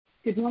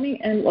Good morning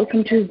and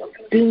welcome to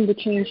Doing the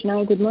Change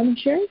Now. Good morning,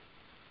 Sherry.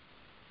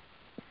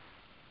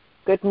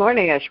 Good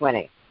morning,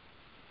 Ashwini.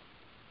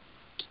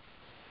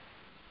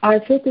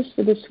 Our focus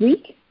for this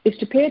week is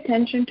to pay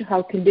attention to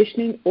how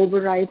conditioning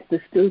overrides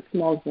the still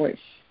small voice.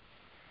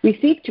 We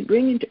seek to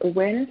bring into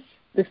awareness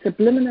the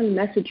subliminal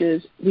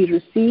messages we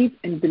receive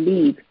and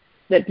believe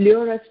that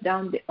lure us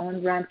down the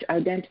on-ramp to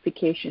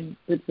identification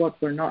with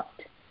what we're not.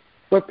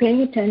 We're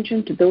paying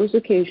attention to those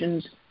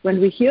occasions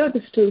when we hear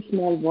the still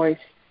small voice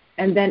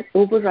and then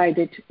override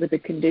it with a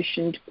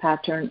conditioned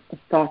pattern of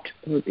thought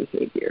or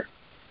behavior.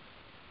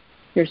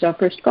 Here's our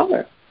first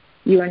caller.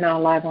 You are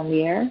now live on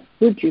the air.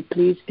 Would you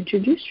please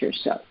introduce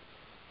yourself?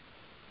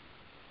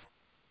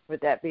 Would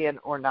that be an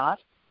or not?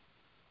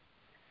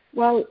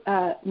 Well,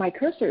 my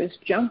cursor is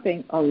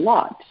jumping a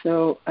lot,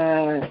 so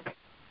I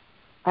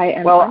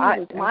am.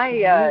 Well,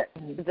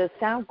 the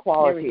sound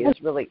quality is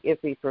really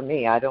iffy for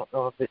me. I don't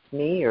know if it's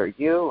me or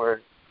you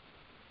or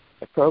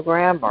the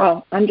program.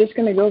 Well, I'm just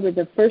going to go with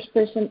the first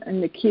person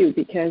in the queue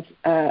because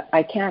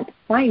I can't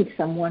find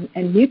someone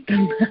and mute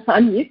them,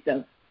 unmute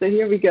them. So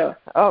here we go.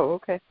 Oh,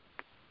 okay.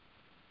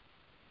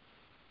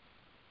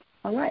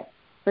 All right.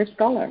 First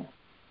caller.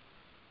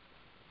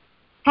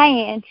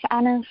 Hi, it's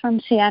Anna from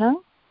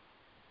Seattle.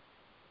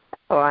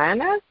 Oh,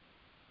 Anna?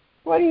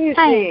 What are you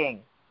Hi.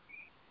 seeing?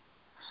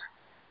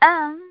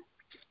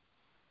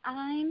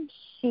 I'm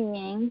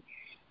seeing,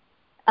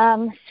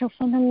 so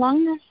for the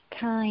longest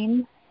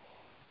time,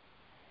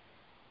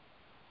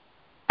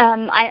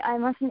 I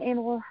wasn't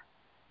able,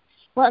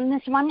 well, in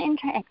this one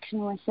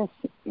interaction with this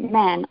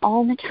man,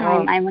 all the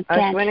time I would get.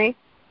 Ashwini?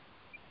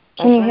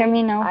 Can you hear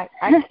me now?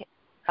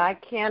 I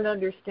can't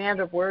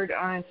understand a word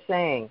I'm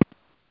saying.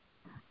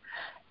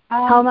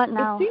 How about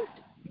now? It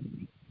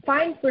seems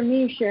fine for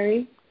me,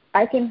 Sherry.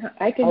 I can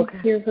Okay.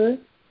 hear her.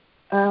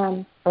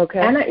 Okay.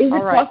 Anna, is All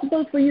it right.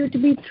 possible for you to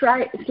be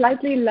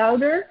slightly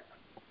louder?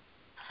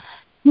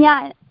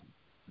 Yeah.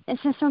 Is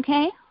this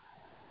okay?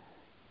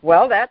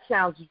 Well, that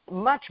sounds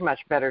much, much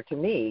better to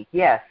me.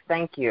 Yes,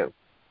 thank you.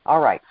 All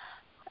right.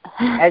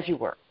 As you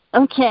were.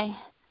 Okay.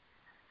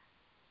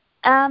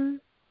 Oh,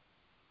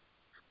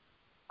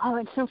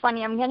 it's so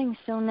funny. I'm getting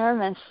so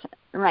nervous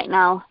right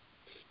now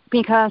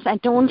because I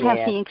don't have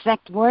the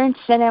exact words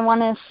that I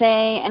want to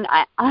say, and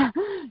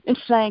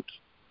it's like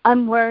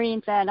I'm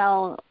worried that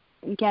I'll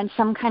get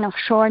some kind of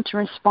short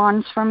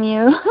response from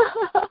you.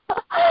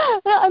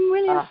 I'm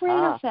really afraid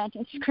of that.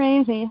 It's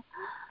crazy.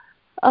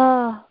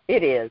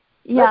 It is.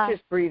 Yeah. Let's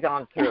just breathe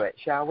on through it,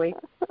 shall we?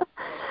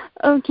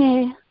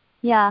 Okay.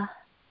 Yeah.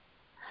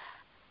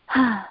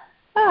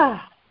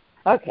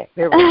 Okay,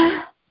 here we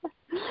go.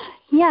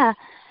 Yeah.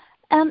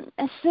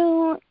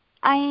 So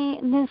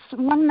this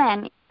one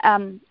man,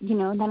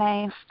 that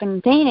I've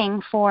been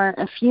dating for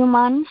a few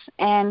months,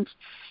 and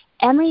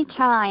every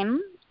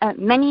time,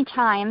 many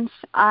times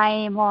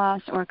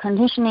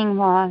conditioning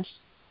was,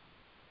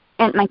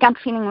 and my gut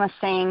feeling was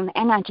saying, the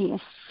energy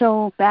is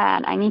so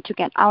bad, I need to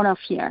get out of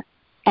here.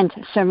 And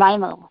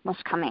survival was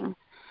coming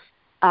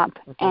up.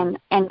 Mm-hmm.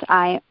 And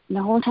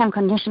the whole time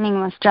conditioning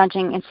was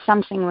judging it's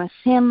something with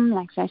him,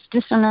 like there's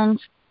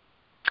dissonance.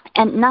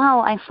 And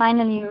now I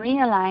finally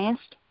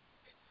realized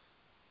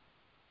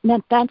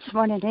that that's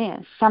what it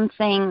is.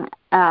 Something,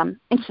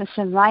 it's a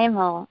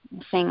survival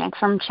thing, like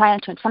from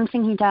childhood,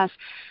 something he does.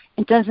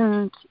 It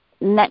doesn't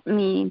let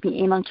me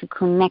be able to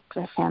connect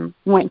with him,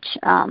 which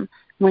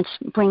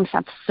brings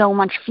up so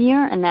much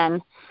fear. And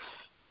then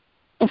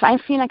if I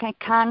feel like I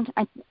can't,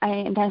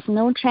 there's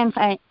no chance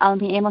I'll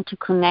be able to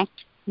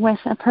connect with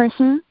a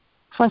person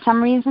for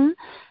some reason,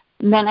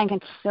 then I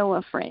get so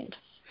afraid.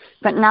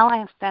 But now I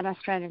have better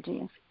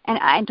strategies. And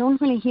I don't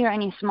really hear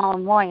any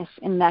small voice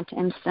in that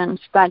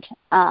instance, but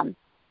and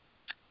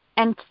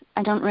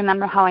I don't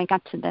remember how I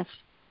got to this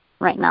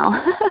right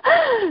now.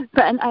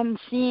 But I'm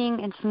seeing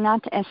it's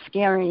not as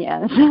scary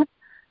as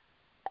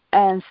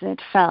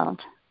it felt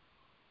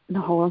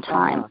the whole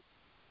time.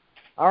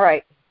 All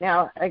right.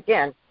 Now,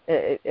 again,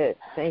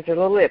 things are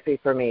a little iffy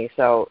for me,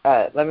 so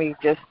let me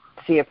just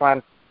see if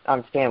I'm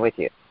staying with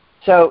you.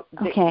 So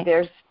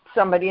there's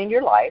somebody in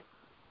your life,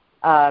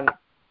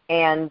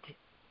 and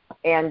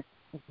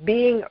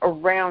being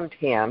around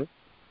him,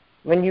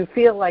 when you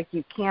feel like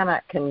you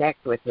cannot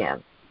connect with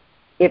him,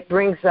 it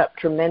brings up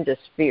tremendous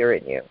fear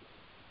in you,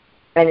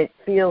 and it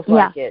feels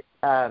like it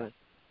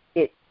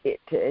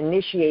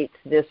initiates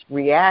this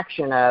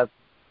reaction of,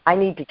 I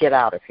need to get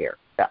out of here.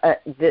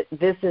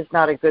 This is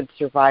not a good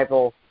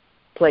survival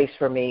place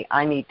for me.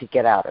 I need to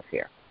get out of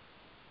here.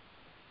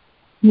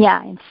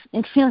 Yeah,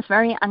 it feels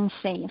very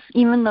unsafe,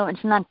 even though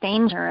it's not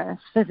dangerous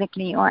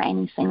physically or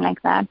anything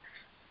like that,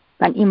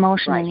 but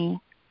emotionally. Right.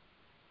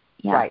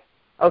 Yeah. Right.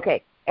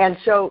 Okay. And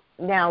so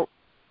now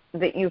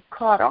that you've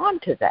caught on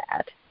to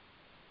that,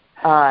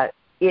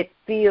 it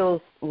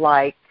feels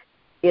like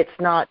it's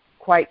not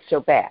quite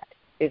so bad.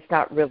 It's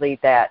not really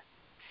that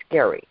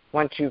scary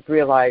once you've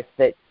realized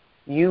that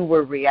you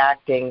were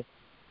reacting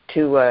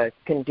to a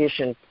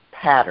conditioned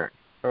pattern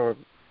or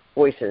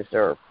voices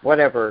or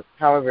whatever,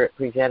 however it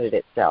presented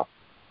itself.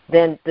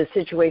 Then the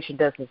situation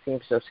doesn't seem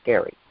so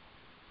scary.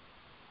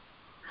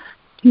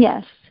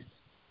 Yes.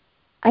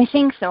 I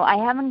think so. I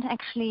haven't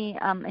actually,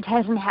 it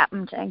hasn't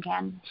happened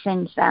again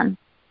since then,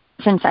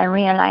 since I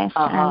realized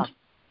and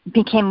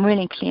became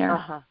really clear.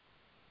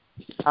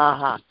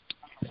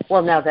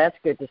 Well, now that's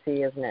good to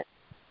see, isn't it?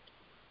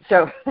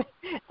 So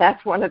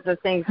that's one of the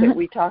things that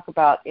we talk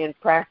about in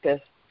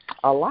practice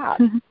a lot,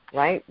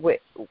 right?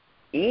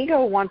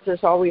 Ego wants us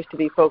always to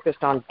be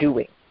focused on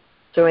doing.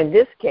 So in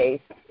this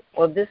case,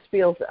 well, this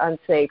feels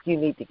unsafe. You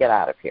need to get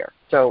out of here.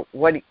 So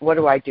what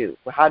do I do?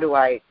 How do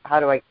I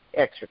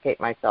extricate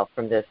myself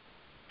from this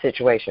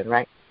situation,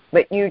 right?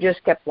 But you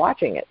just kept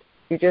watching it.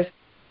 You just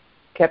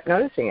kept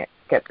noticing it,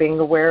 kept being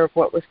aware of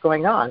what was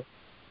going on,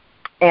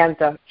 and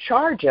the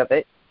charge of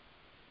it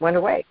went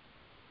away.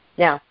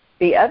 Now,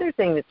 the other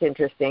thing that's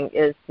interesting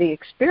is the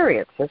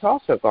experience has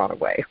also gone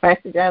away, right?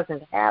 It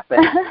hasn't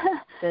happened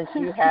since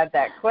you had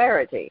that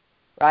clarity,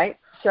 right?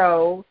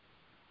 So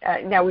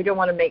now we don't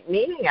want to make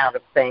meaning out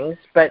of things,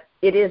 but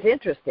it is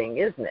interesting,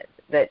 isn't it,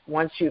 that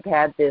once you've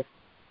had this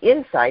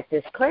insight,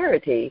 this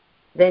clarity,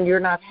 then you're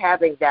not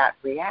having that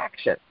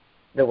reaction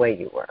the way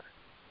you were.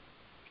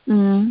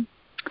 Mm.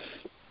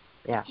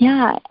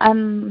 Yeah,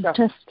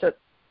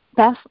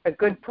 that's a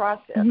good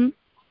process,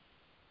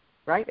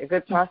 right? A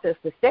good process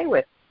to stay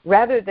with,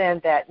 rather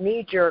than that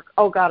knee-jerk,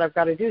 oh, God, I've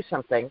got to do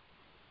something,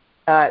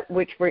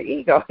 which for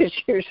ego is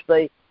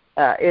usually,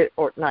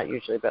 or not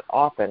usually, but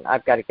often,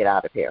 I've got to get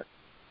out of here.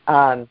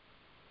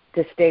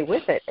 To stay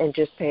with it and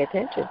just pay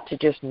attention, to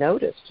just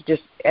notice, to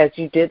just, as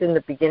you did in the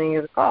beginning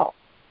of the call,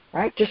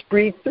 right? Just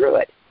breathe through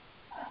it,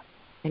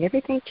 and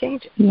everything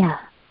changes. Yeah.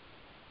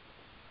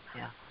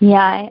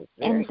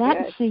 And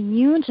that's the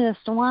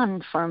hugest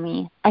one for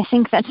me. I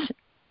think that's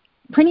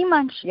pretty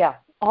much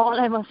all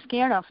I was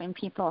scared of in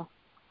people.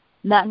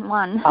 That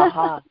one.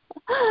 Well,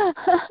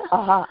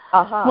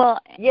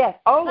 yes.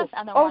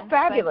 Oh,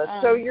 fabulous.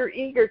 But, so you're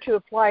eager to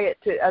apply it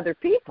to other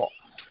people,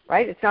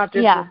 right? It's not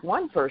just with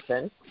one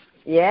person.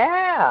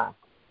 Yeah.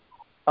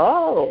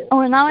 Oh,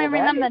 now I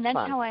remember. That's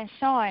fun. How I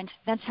saw it.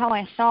 That's how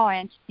I saw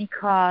it,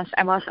 because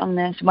I was on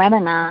this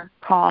webinar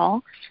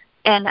call,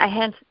 and I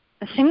had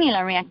a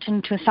similar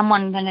reaction to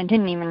someone that I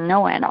didn't even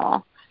know at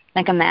all,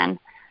 like a man.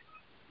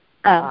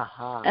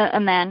 A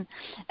man.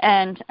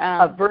 And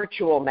a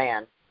virtual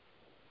man.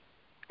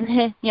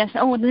 Yes.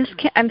 Oh, this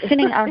cat, I'm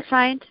sitting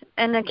outside,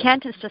 and a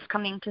cat is just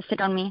coming to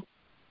sit on me.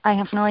 I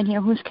have no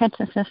idea whose cat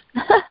this is.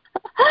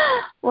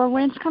 Or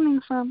where it's coming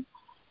from.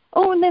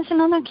 Oh, there's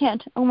another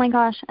cat. Oh my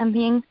gosh, I'm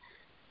being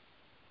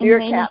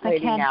invaded by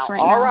cats now. Right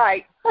all now.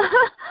 Right.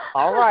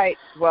 All right.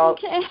 Well,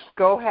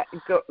 go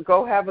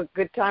have a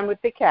good time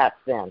with the cats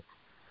then.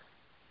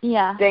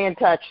 Yeah. Stay in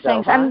touch,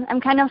 though. Thanks. Huh?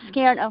 I'm kind of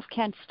scared of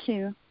cats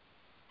too,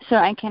 so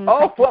I can.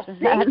 Practice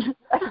that.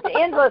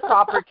 Endless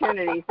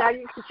opportunities. Now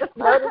you can just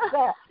notice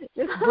that.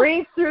 Just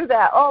breathe through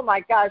that. Oh my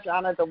gosh,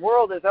 Anna, the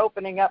world is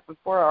opening up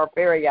before our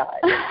very eyes.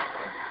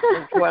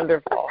 It's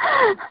wonderful.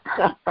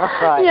 All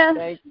right. Yes.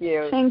 Thank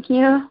you. Thank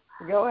you.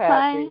 Go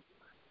happy.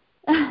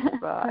 Bye.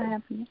 Bye. Go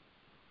happy.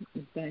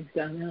 Thanks,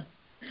 Anna.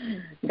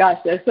 Gosh,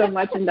 there's so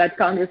much in that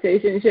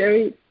conversation,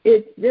 Sherry.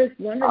 It's just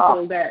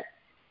wonderful that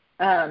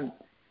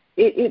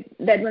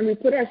that when we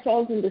put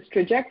ourselves in this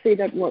trajectory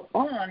that we're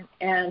on,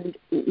 and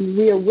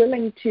we are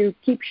willing to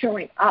keep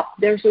showing up,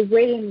 there's a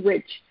way in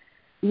which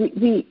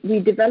we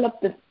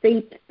develop the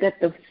faith that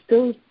the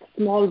still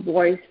small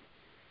voice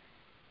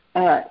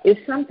is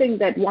something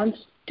that wants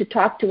to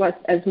talk to us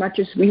as much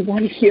as we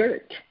want to hear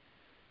it,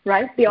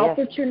 right? The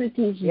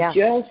opportunities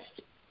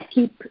just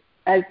keep,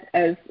 as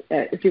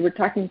if you were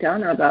talking to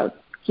Anna about,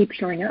 keep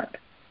showing up.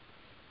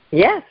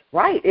 Yes,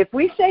 right. If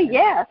we say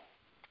yes,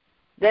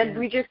 then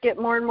we just get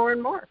more and more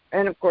and more.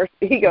 And, of course,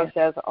 the ego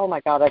says, oh, my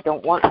God, I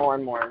don't want more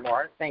and more and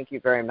more. Thank you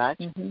very much.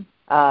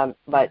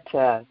 But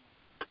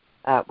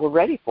we're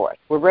ready for it.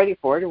 We're ready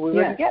for it, and we're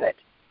going to get it.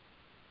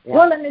 Yeah.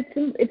 Well, and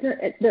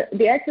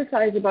the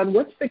exercise about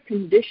what's the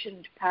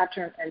conditioned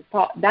pattern and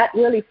thought, that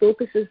really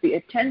focuses the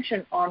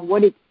attention on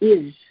what it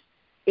is.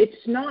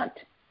 It's not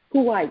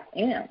who I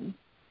am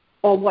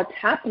or what's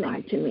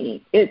happening to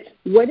me. It's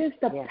what is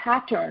the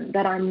pattern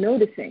that I'm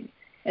noticing.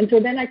 And so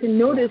then I can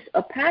notice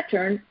a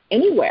pattern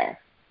anywhere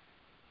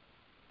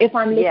if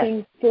I'm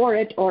looking for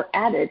it or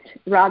at it,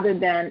 rather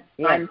than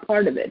I'm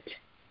part of it,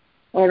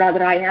 or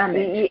rather I am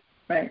it.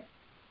 Right?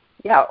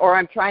 Yeah, or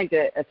I'm trying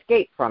to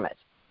escape from it.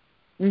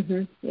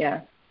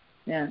 Yeah.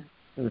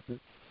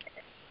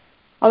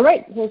 All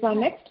right, here's our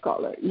next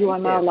caller. You are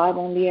now live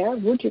on the air.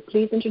 Would you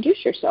please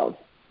introduce yourself?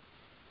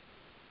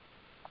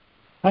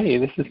 Hi,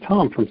 this is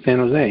Tom from San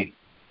Jose.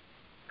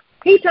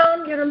 Hey,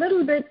 Tom, you're a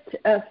little bit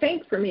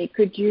faint for me.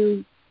 Could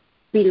you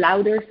be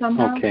louder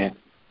somehow? Okay.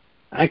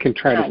 I can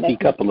try to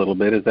speak up a little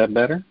bit. Is that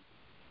better?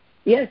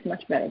 Yes,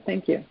 much better.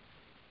 Thank you.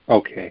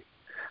 Okay.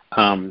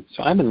 So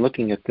I've been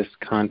looking at this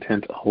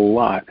content a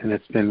lot, and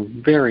it's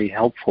been very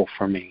helpful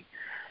for me.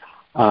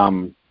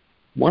 One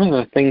of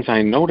the things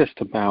I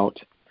noticed about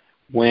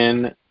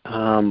when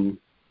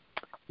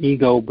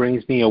ego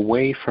brings me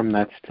away from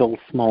that still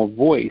small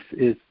voice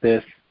is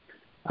this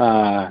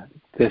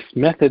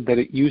method that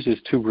it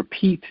uses to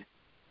repeat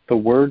the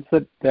words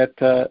that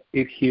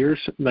it hears.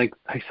 Like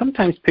I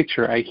sometimes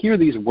I hear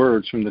these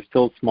words from the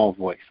still small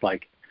voice,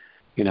 like,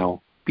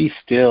 be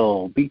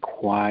still, be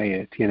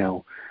quiet,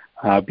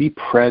 be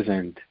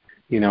present,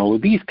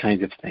 these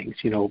kinds of things,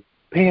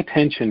 pay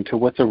attention to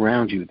what's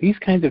around you. These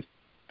kinds of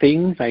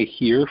things I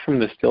hear from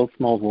the still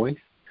small voice,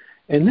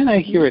 and then I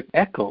hear it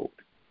echoed.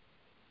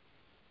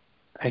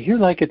 I hear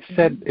like it's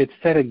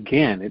said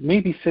again. It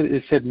may be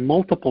said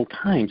multiple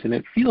times, and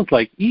it feels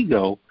like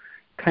ego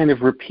kind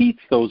of repeats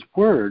those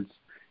words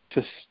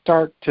to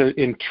start to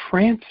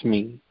entrance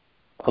me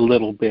a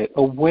little bit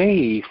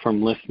away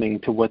from listening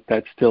to what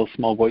that still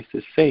small voice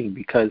is saying,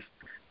 because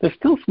the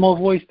still small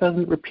voice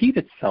doesn't repeat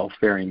itself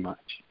very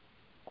much.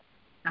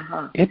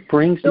 Uh-huh. It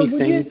brings me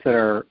things that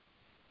are...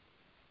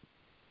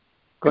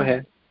 Go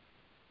ahead.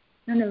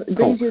 No, it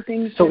brings you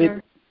things that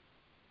are...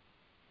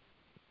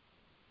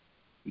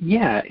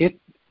 Yeah,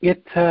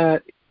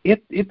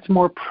 it's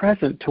more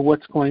present to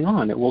what's going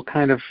on. It will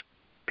kind of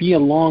be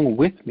along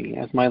with me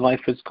as my life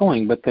is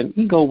going, but then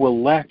ego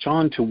will latch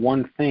on to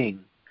one thing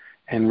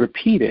and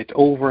repeat it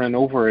over and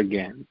over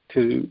again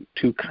to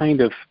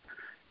kind of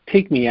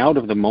take me out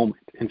of the moment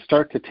and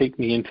start to take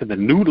me into the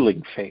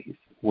noodling phase,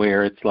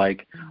 where it's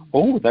like,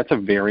 oh, that's a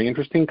very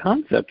interesting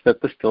concept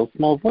that the still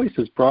small voice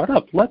has brought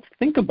up. Let's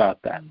think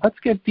about that. Let's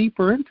get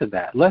deeper into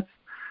that.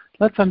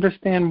 Let's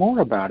understand more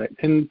about it,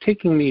 and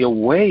taking me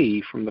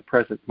away from the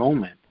present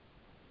moment.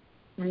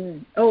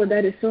 Oh,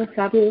 that is so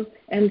subtle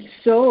and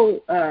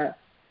so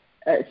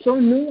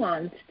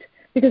nuanced.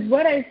 Because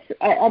what I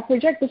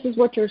project, this is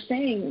what you're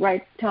saying,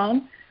 right,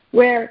 Tom,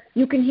 where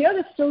you can hear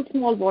the still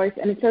small voice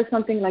and it says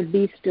something like,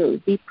 be still,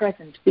 be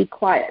present, be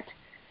quiet.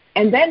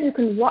 And then you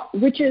can,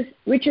 which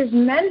is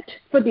meant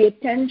for the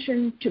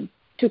attention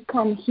to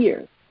come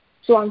here.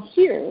 So I'm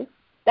here.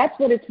 That's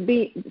what it's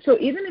being. So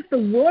even if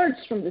the words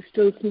from the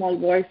still small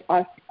voice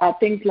are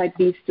things like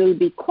be still,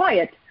 be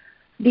quiet,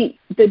 the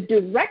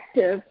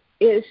directive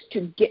is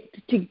to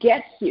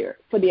get here,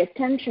 for the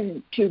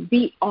attention to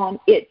be on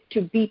it,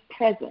 to be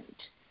present.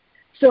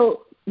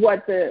 So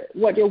what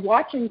your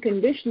watching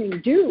conditioning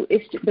do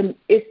is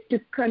to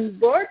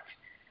convert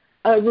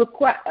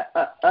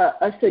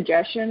a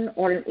suggestion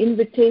or an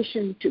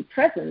invitation to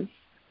presence,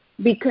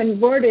 be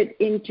converted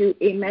into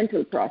a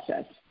mental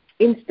process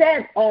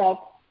instead of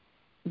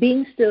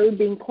being still,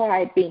 being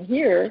quiet, being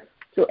here,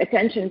 so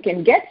attention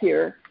can get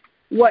here.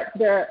 What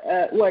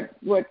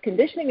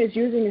conditioning is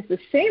using is the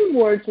same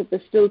words of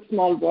the still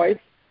small voice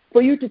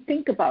for you to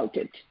think about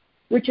it,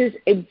 which is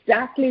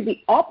exactly the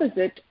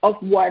opposite of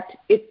what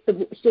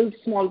the still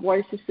small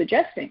voice is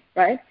suggesting,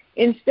 right?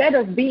 Instead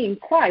of being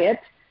quiet,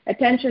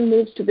 attention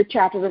moves to the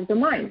chatter of the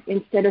mind.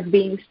 Instead of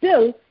being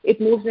still,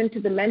 it moves into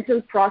the mental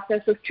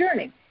process of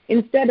churning.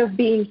 Instead of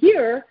being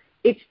here,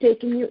 it's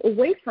taking you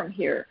away from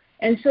here.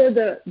 And so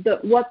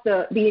what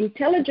the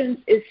intelligence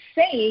is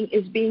saying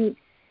is being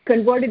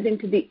converted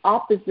into the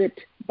opposite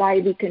by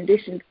the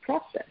conditioned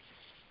process.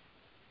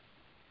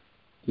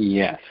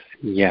 Yes,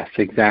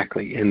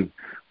 exactly. And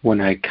when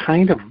I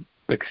kind of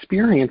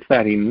experience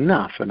that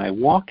enough and I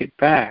walk it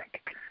back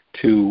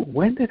to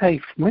when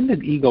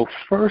did ego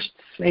first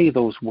say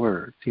those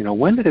words?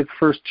 When did it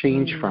first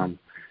change from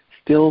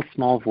still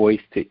small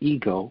voice to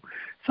ego?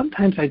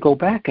 Sometimes I go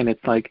back and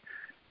it's like,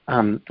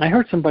 I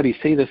heard somebody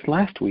say this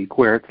last week,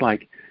 where it's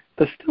like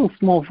the still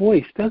small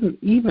voice doesn't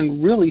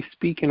even really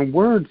speak in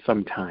words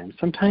sometimes.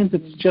 Sometimes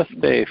it's just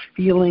a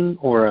feeling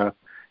or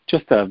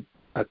just a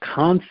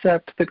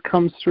concept that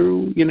comes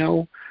through,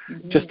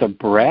 just a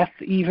breath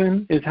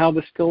even is how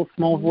the still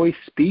small voice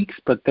speaks,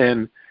 but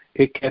then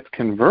it gets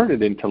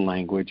converted into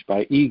language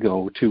by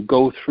ego to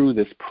go through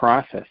this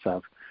process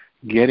of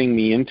getting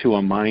me into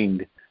a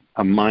mind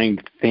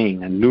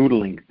thing, a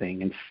noodling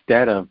thing,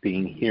 instead of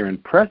being here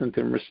and present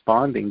and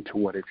responding to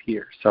what is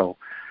here. So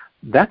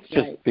that's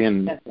just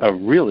been a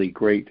really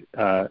great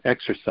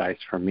exercise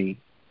for me.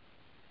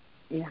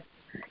 Yeah.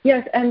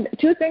 Yes, and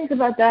two things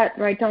about that,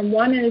 right, Tom?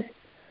 One is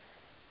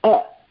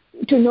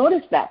to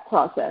notice that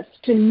process,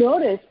 to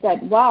notice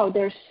that, wow,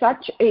 there's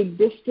such a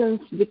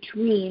distance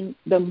between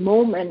the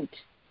moment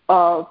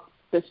of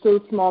the still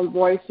small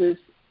voice's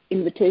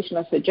invitation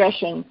or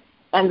suggestion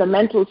and the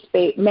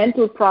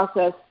mental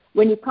process.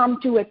 When you come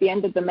to at the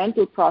end of the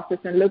mental process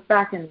and look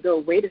back and go,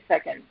 wait a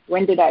second,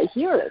 when did I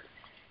hear it?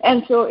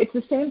 And so it's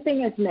the same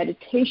thing as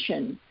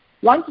meditation.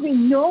 Once we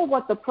know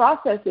what the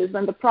process is,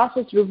 when the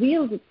process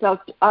reveals itself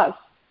to us,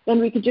 then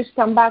we could just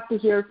come back to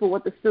hear for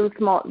what the still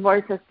small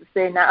voice has to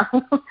say now,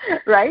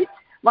 right?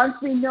 Once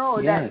we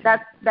know that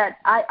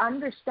I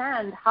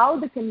understand how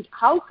the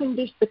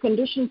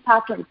condition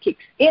pattern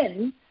kicks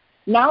in,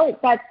 now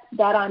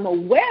that I'm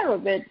aware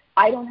of it,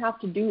 I don't have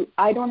to do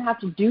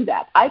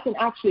that. I can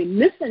actually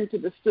listen to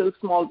the still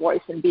small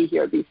voice and be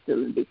here, be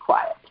still, and be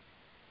quiet.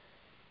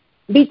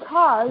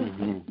 Because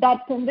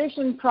that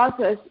conditioned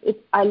process,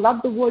 I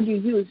love the word you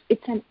use,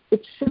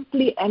 it's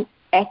simply an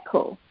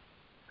echo,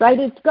 right?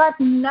 It's got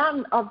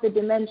none of the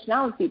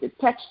dimensionality, the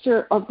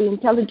texture of the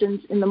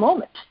intelligence in the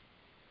moment.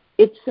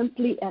 It's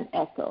simply an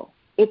echo.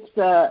 It's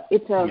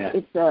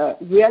a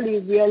really,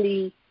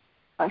 really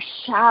a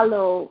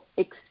shallow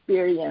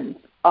experience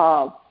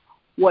of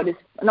what is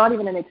not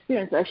even an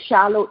experience, a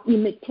shallow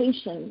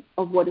imitation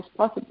of what is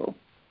possible.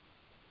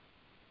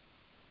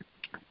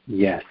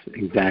 Yes,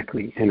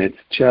 exactly. And it's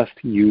just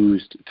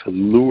used to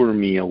lure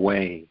me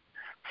away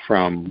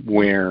from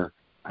where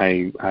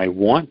I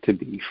want to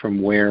be,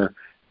 from where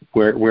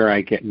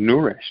I get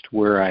nourished,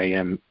 where I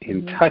am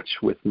in touch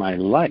with my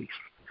life.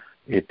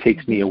 It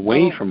takes me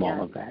away from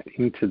all of that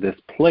into this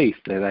place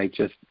that I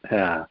just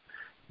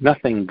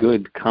nothing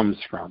good comes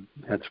from.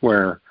 That's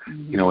where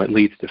it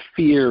leads to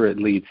fear. It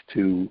leads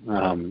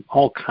to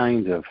all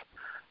kinds of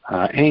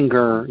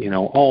anger.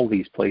 All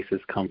these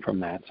places come from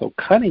that. So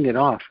cutting it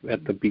off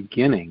at the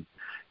beginning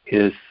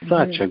is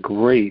such a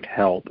great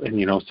help.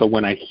 And so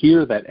when I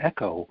hear that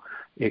echo,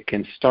 it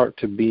can start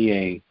to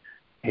be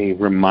a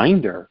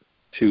reminder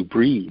to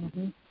breathe.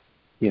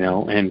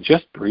 And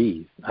just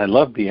breathe. I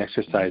love the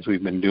exercise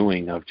we've been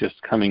doing of just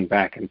coming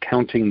back and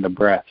counting the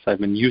breaths. I've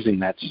been using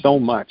that so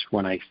much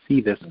when I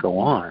see this go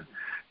on.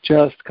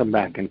 Just come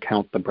back and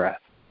count the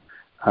breath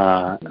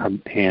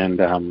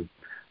and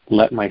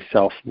let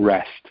myself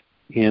rest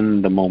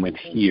in the moment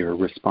here,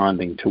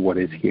 responding to what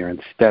is here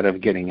instead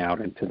of getting out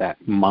into that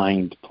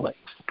mind place.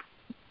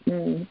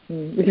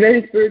 It's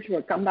very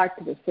spiritual. Come back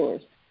to the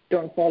source.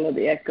 Don't follow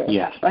the echo.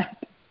 Yes. Right?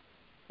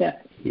 Yeah.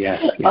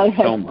 Yes, right.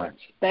 So much.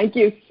 Thank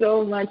you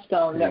so much,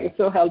 Tom. That was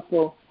so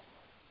helpful.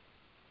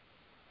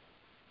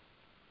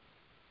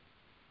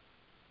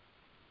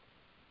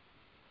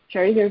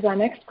 Sherry, here's our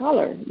next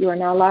caller. You are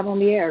now live on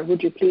the air.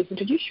 Would you please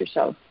introduce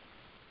yourself?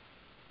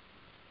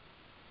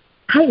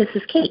 Hi, this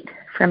is Kate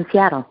from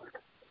Seattle.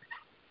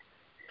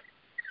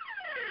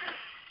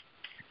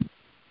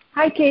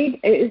 Hi,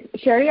 Kate.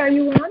 Sherry, are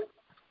you on?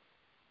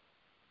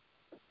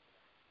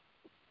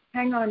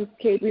 Hang on,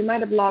 Kate. We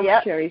might have lost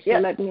Sherry, so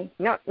let me...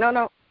 No.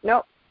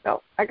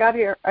 I got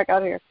here.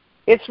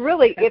 It's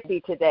really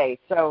iffy today,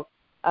 so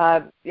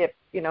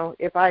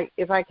if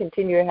I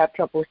continue to have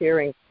trouble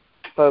hearing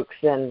folks,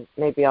 then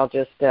maybe I'll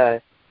just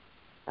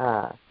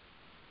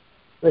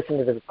listen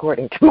to the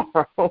recording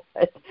tomorrow.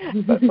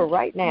 But for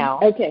right now,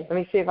 okay. Let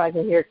me see if I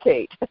can hear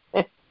Kate.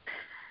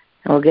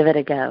 We'll give it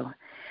a go.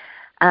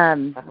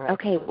 Right.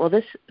 Okay, well,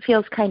 this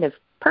feels kind of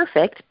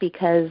perfect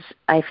because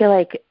I feel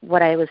like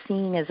what I was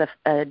seeing is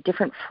a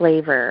different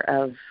flavor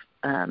of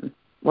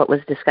what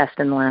was discussed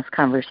in the last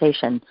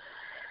conversation.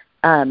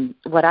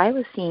 What I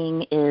was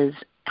seeing is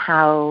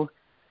how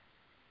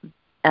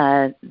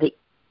the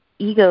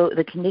ego,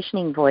 the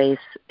conditioning voice,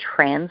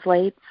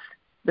 translates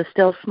the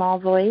still small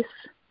voice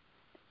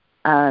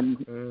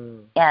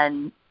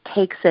and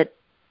takes it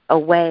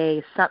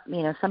away.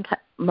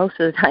 Sometimes, most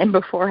of the time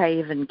before I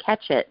even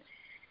catch it.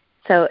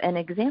 So an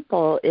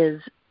example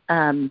is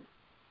I've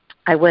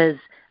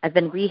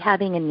been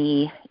rehabbing a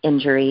knee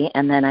injury,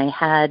 and then I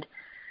had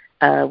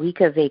a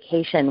week of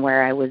vacation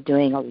where I was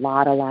doing a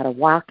lot of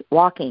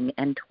walking,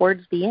 and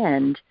towards the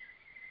end,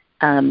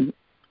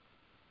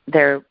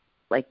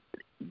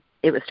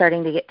 it was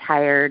starting to get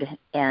tired,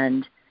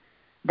 and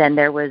then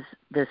there was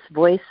this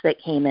voice that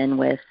came in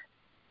with,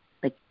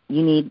 like,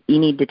 you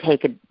need to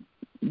take a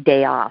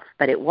day off,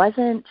 but it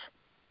wasn't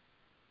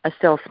a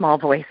still small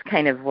voice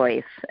kind of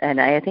voice, and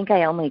I think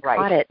I only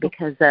caught it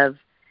because of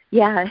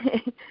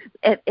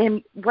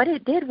and what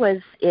it did was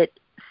it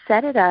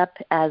set it up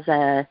as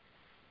a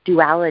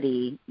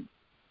duality,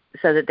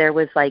 so that there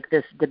was like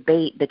this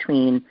debate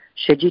between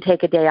should you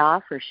take a day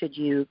off or should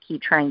you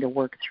keep trying to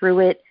work through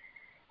it.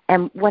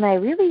 And when I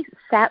really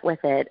sat with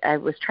it, I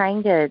was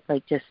trying to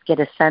just get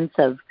a sense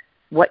of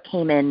what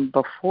came in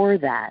before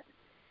that.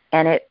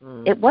 And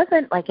it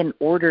wasn't like an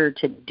order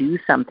to do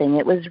something.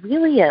 It was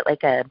really a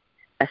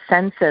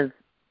sense of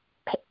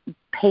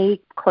pay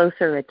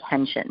closer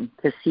attention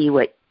to see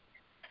what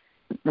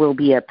will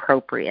be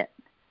appropriate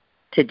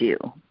to do.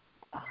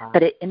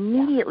 But it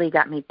immediately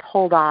got me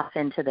pulled off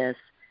into this,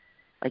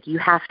 like, you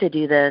have to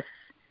do this.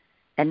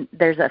 And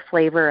there's a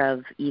flavor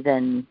of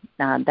even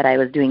that I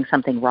was doing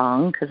something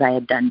wrong because I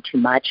had done too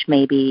much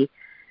maybe.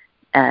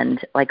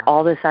 And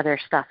all this other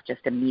stuff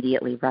just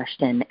immediately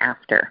rushed in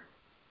after.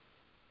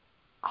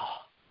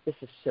 Oh, this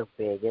is so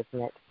big, isn't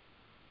it?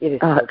 It is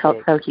it felt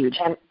so huge.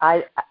 And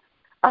I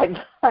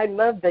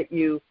love that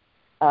you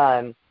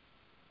had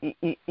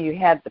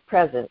the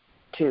presence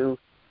to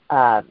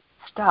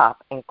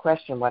stop and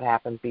question what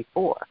happened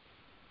before.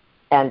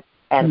 And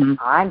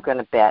I'm going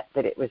to bet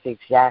that it was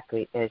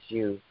exactly as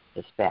you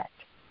suspect,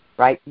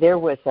 right? There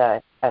was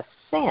a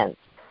sense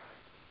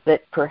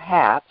that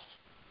perhaps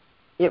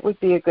it would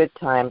be a good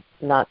time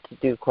not to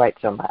do quite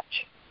so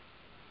much,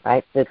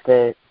 right? That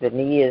the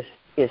knee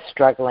is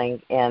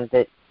struggling, and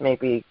that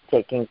maybe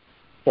taking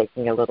a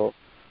little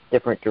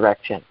different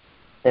direction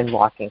than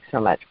walking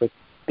so much would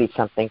be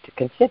something to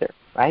consider,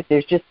 right?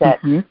 There's just that,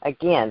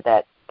 again,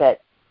 that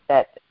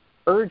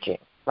urging,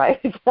 right?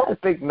 It's not a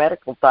big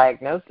medical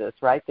diagnosis,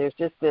 right? There's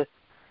just this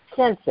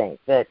sensing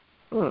that,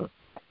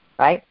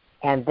 right?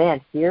 And then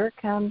here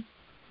comes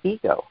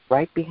ego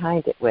right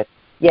behind it with,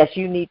 yes,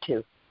 you need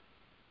to,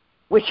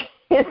 which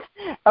is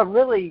a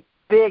really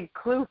big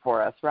clue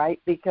for us, right?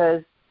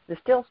 Because the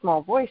still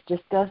small voice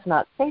just does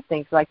not say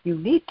things like you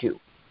need to,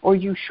 or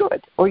you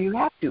should, or you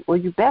have to, or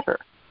you better,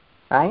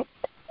 right?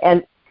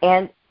 And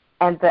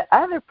the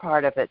other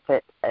part of it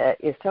that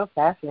is so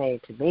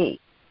fascinating to me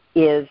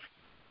is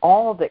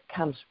all that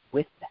comes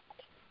with that,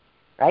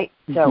 right?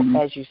 So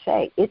as you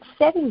say, it's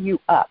setting you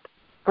up,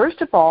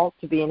 first of all,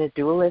 to be in a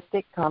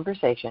dualistic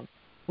conversation.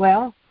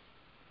 Well,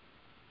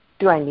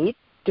 do I need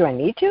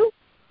to?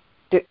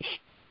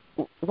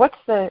 What's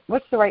the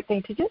right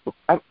thing to do?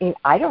 I mean,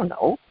 I don't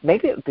know.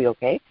 Maybe it would be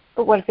okay,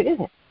 but what if it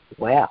isn't?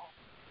 Well,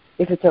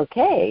 if it's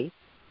okay.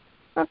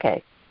 But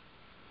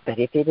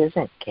if it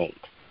isn't,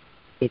 Kate,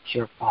 it's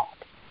your fault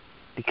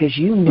because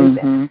you knew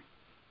that.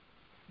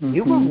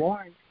 You were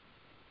warned,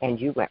 and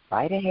you went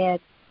right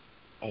ahead,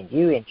 and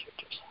you injured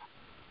yourself.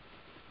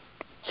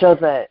 So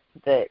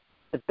the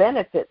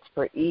benefits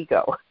for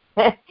ego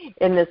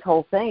in this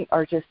whole thing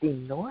are just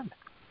enormous.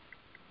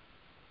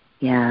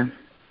 Yeah.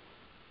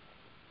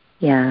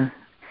 Yeah.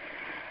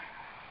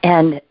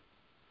 And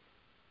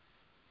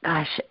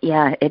gosh,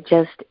 yeah, it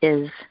just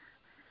is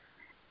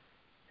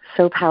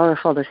so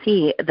powerful to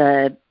see.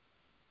 The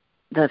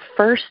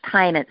first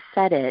time it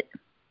said it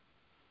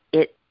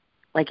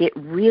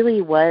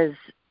really was,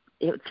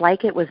 it's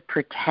like it was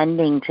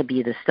pretending to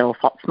be the still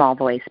small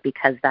voice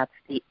because that's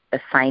the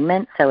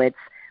assignment. So it's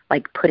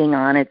like putting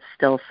on its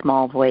still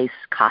small voice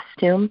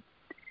costume.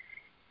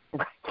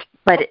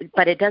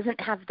 But it doesn't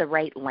have the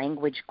right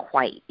language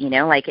quite,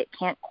 like it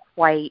can't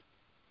quite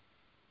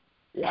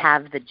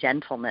have the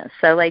gentleness.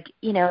 So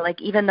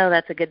even though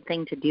that's a good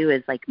thing to do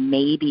is like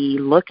maybe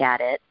look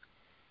at it,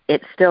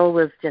 it still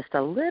was just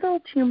a little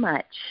too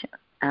much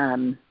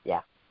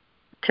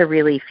to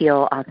really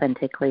feel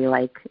authentically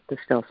like the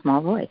still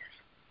small voice.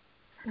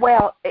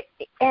 Well,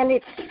 and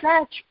it's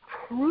such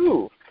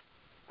proof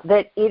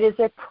that it is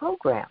a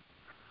program,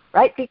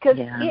 right? Because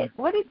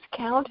what it's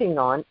counting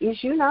on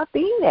is you not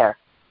being there.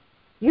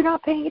 You're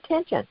not paying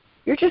attention.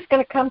 You're just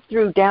going to come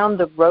through down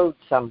the road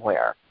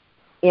somewhere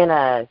in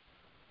a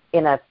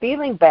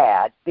feeling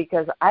bad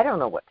because I don't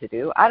know what to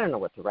do. I don't know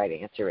what the right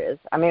answer is.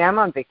 I mean, I'm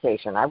on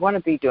vacation. I want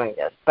to be doing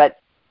this,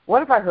 but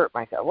what if I hurt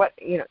myself?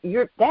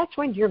 That's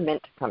when you're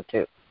meant to come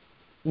to,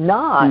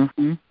 not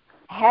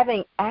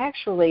having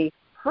actually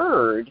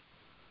heard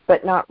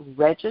but not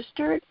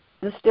registered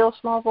the still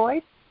small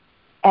voice,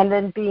 and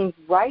then being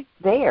right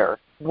there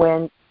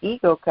when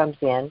ego comes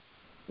in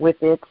with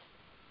its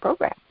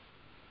program.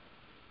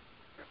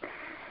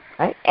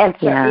 Right? And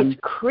so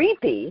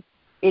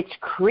it's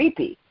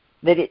creepy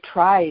that it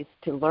tries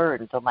to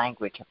learn the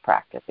language of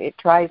practice. It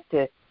tries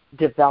to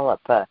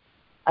develop a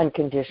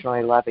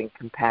unconditionally loving,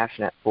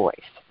 compassionate voice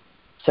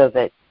so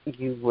that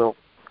you will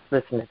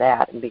listen to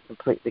that and be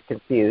completely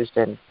confused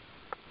and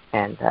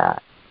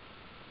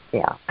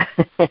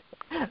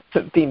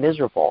be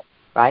miserable,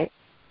 right?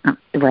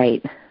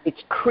 Right.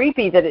 It's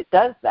creepy that it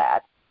does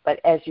that, but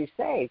as you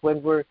say,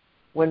 when we're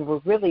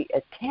really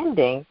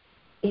attending,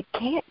 it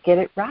can't get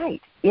it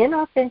right.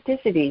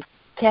 Inauthenticity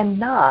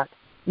cannot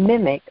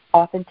mimic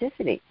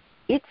authenticity.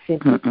 It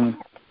simply can't.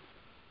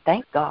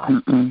 Thank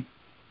God.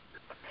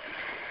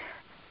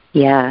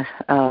 Yeah.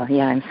 Oh,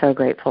 yeah. I'm so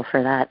grateful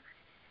for that.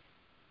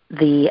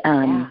 There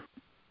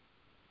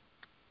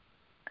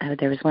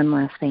was one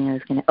last thing I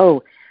was going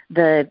to.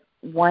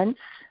 Once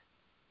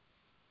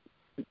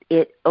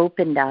it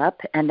opened up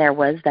and there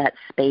was that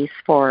space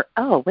for,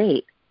 oh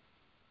wait,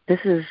 this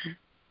is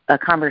a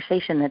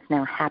conversation that's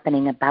now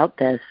happening about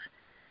this,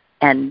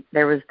 and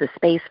there was the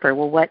space for,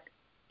 well, what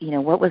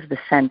was the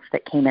sense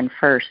that came in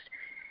first?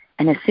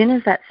 And as soon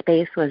as that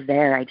space was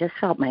there, I just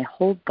felt my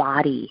whole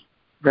body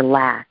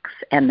relax,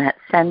 and that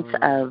sense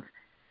of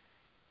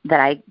that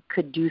I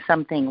could do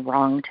something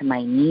wrong to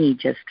my knee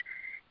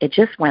it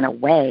just went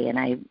away, and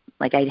I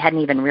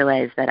hadn't even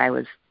realized that I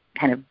was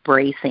kind of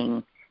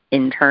bracing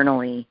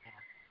internally,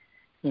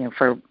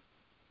 for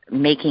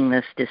making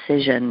this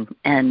decision.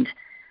 And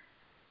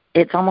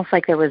it's almost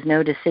like there was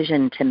no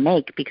decision to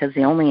make because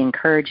the only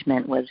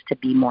encouragement was to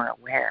be more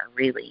aware,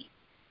 really.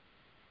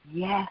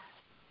 Yes,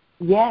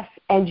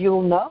 and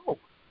you'll know,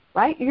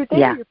 right? You're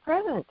there, you're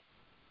present.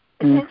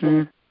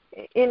 Attention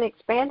in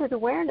expanded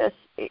awareness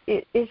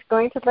is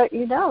going to let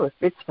you know if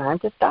it's time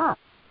to stop.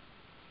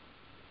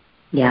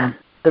 Yeah.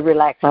 The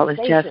relaxation well, it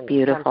was just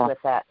beautiful. Comes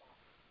with that.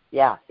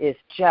 Yeah, it's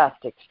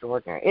just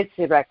extraordinary. It's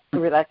the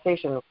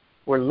relaxation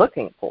we're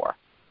looking for,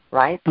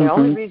 right? The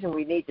only reason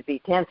we need to be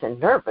tense and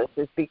nervous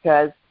is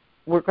because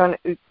we're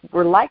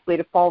likely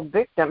to fall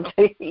victim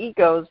to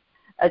ego's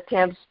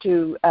attempts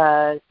to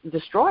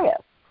destroy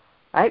us,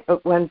 right?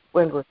 But when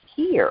we're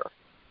here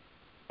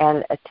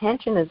and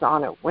attention is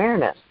on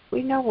awareness,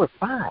 we know we're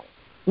fine.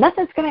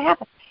 Nothing's going to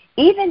happen.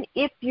 Even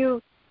if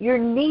your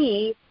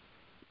knee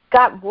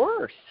got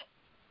worse,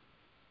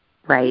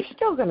 right? You're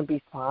still going to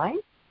be fine.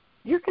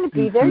 You're going to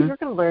be there. You're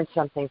going to learn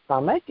something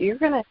from it.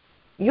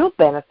 You'll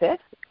benefit.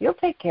 You'll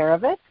take care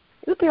of it.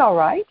 You'll be all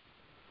right.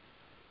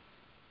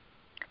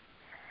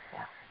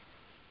 Yeah.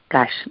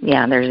 Gosh,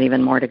 yeah, there's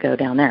even more to go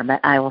down there, but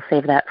I will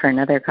save that for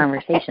another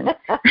conversation.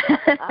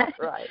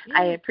 Right.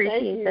 I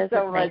appreciate this.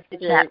 So it's nice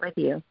to chat with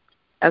you.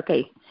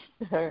 Okay.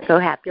 Go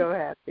happy. Go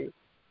happy.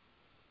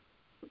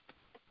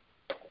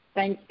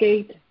 Thanks,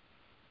 Kate.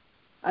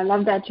 I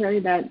love that, Cherry,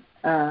 that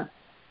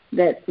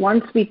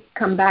once we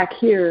come back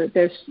here,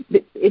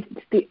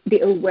 the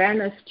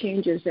awareness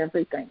changes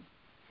everything.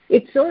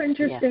 It's so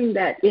interesting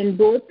that in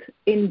both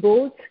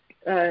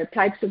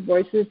types of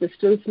voices, the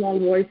still small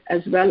voice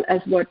as well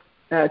as what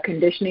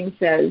conditioning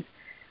says,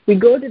 we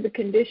go to the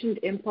conditioned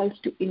impulse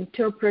to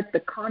interpret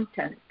the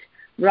content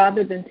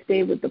rather than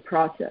stay with the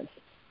process.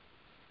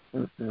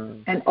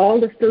 Mm-hmm. And all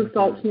the still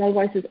small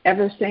voice is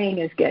ever saying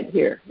is get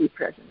here, be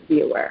present,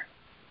 be aware.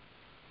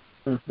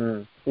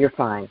 Mm-hmm. You're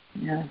fine.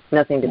 Yeah.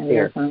 Nothing to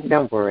fear.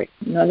 Don't worry.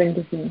 Nothing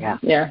to fear.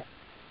 Yeah.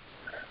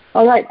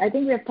 All right. I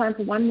think we have time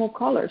for one more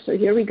caller. So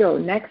here we go.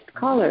 Next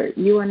caller.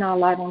 You are now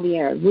live on the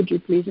air. Would you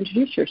please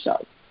introduce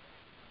yourself?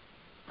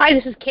 Hi,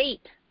 this is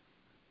Kate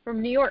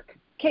from New York.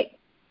 Kate.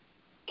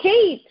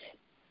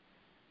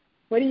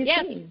 What are you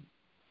saying?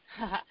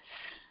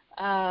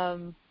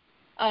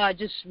 I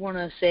just want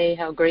to say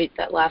how great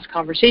that last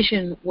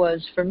conversation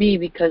was for me,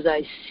 because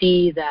I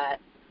see that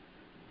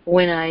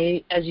when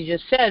as you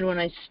just said, when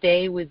I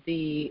stay with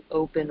the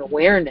open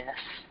awareness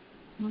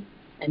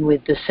and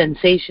with the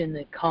sensation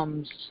that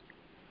comes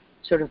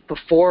sort of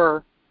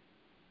before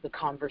the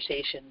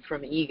conversation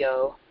from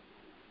ego,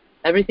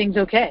 everything's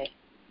okay.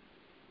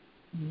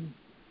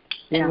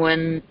 And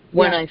when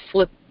I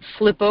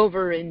flip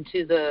over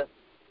into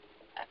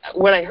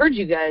what I heard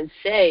you guys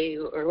say,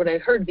 or what I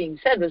heard being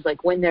said, was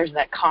like when there's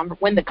that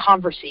when the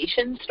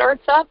conversation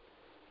starts up,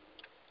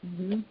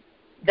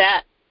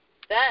 that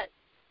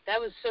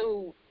was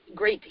so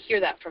great to hear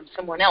that from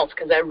someone else,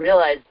 because I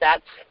realized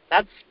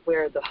that's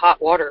where the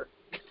hot water,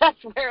 that's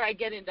where I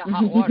get into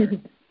hot water,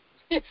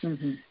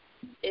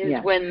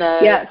 when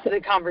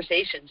the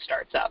conversation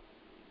starts up.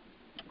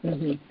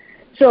 Mm-hmm.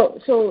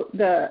 So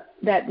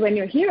that when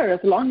you're here, as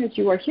long as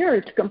you are here,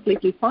 it's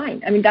completely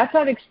fine. I mean, that's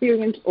our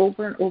experience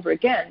over and over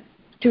again.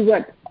 To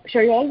what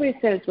Sherry always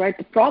says, right?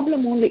 The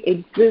problem only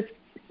exists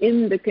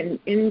in the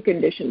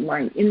conditioned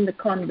mind, in the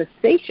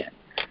conversation.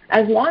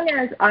 As long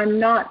as I'm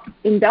not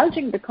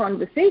indulging the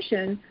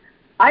conversation,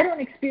 I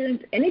don't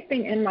experience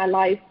anything in my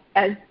life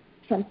as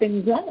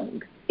something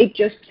wrong. It's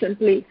just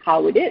simply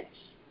how it is.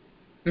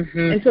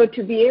 Mm-hmm. And so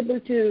to be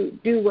able to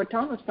do what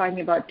Tom was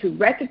talking about, to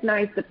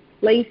recognize the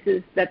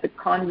places that the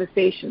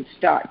conversation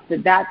starts,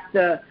 that's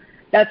the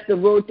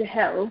road to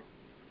hell,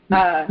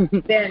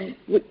 then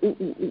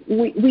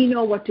we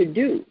know what to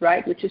do,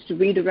 right? Which is to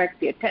redirect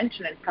the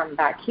attention and come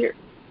back here.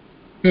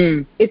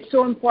 It's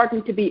so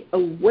important to be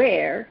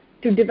aware,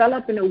 to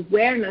develop an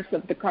awareness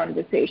of the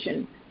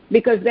conversation,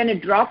 because then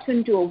it drops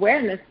into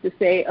awareness to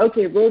say,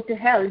 okay, road to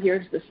hell,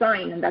 here's the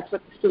sign, and that's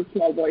what the still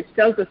small voice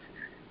tells us.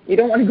 You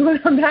don't want to go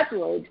down that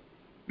road.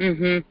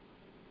 Mm-hmm.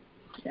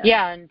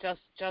 Yeah, and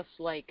just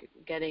like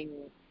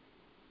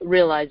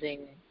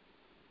realizing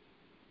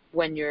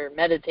when you're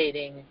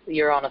meditating,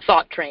 you're on a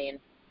thought train,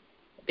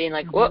 being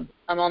like, whoop,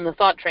 I'm on the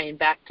thought train,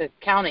 back to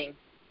counting,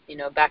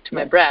 back to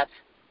my breath.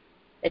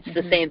 It's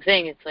the same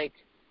thing. It's like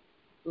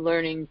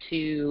learning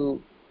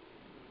to,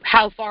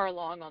 how far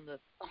along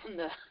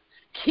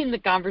in the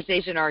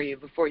conversation are you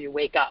before you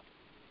wake up,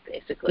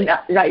 basically.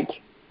 Yeah, right.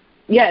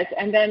 Yes,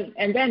 and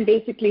then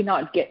basically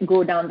not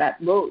go down that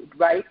road,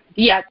 right?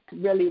 Yeah.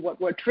 That's really what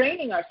we're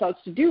training ourselves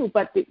to do.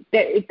 But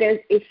there's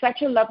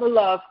such a level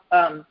of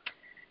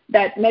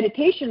that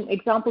meditation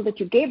example that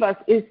you gave us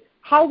is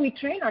how we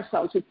train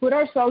ourselves. We put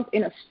ourselves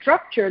in a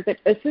structure that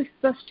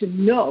assists us to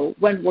know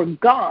when we're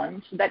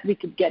gone so that we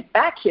could get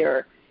back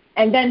here,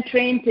 and then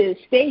train to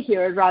stay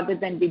here rather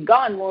than be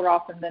gone more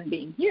often than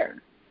being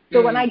here.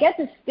 So when I get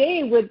to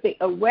stay with the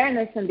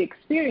awareness and the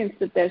experience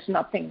that there's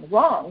nothing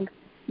wrong,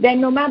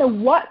 then no matter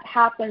what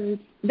happens,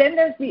 then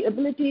there's the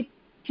ability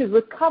to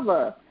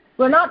recover.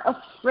 We're not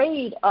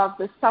afraid of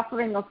the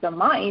suffering of the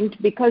mind,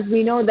 because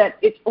we know that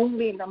it's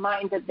only in the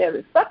mind that there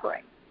is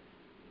suffering.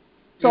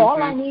 So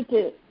all I need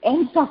to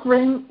end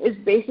suffering is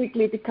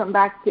basically to come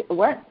back to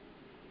awareness.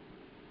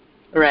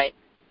 Right.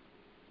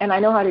 And I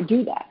know how to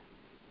do that.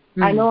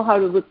 I know how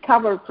to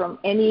recover from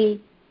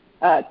any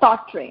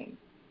thought train.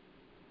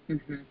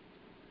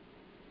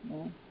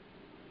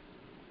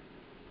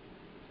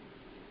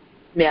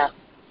 Yeah.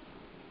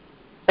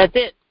 That's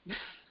it.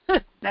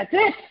 That's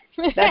it.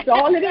 That's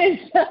all it is.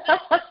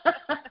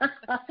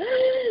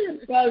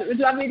 Well, it was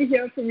lovely to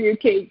hear from you,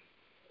 Kate.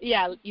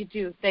 Yeah, you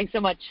too. Thanks so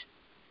much.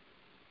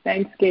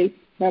 Thanks, Kate.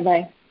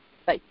 Bye-bye.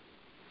 Bye.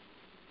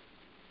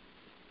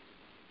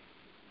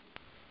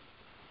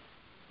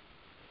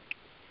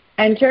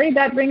 And Sherry,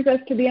 that brings us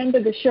to the end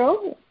of the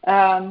show.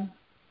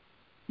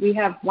 We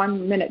have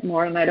 1 minute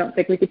more, and I don't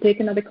think we could take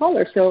another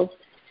caller. So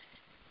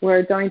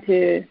we're going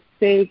to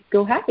say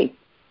go happy.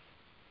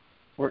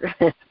 We're going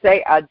to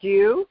say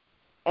adieu.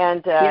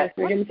 And yes,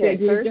 we're going to say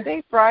adieu.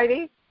 Thursday,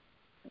 Friday.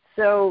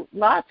 So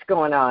lots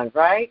going on,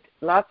 right?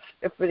 Lots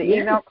for the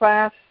email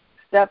class.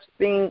 Stuff's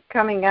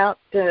coming out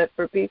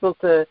for people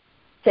to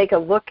take a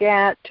look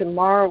at.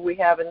 Tomorrow we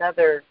have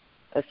another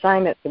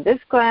assignment for this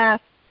class.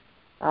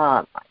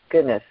 Oh, my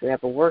goodness. We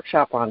have a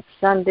workshop on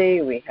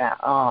Sunday. We have,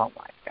 oh,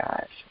 my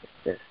gosh, it's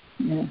just,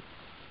 yeah.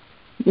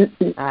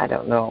 I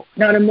don't know.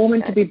 Not a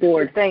moment to be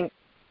bored.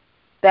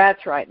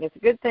 That's right. And it's a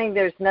good thing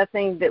there's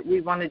nothing that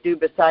we want to do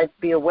besides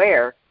be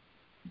aware.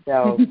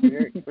 So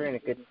we're in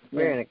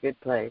a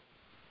good place.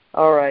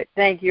 All right.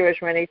 Thank you,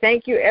 Ashwini.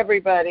 Thank you,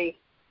 everybody.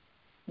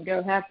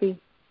 Go happy.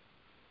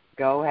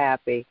 Go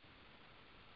happy.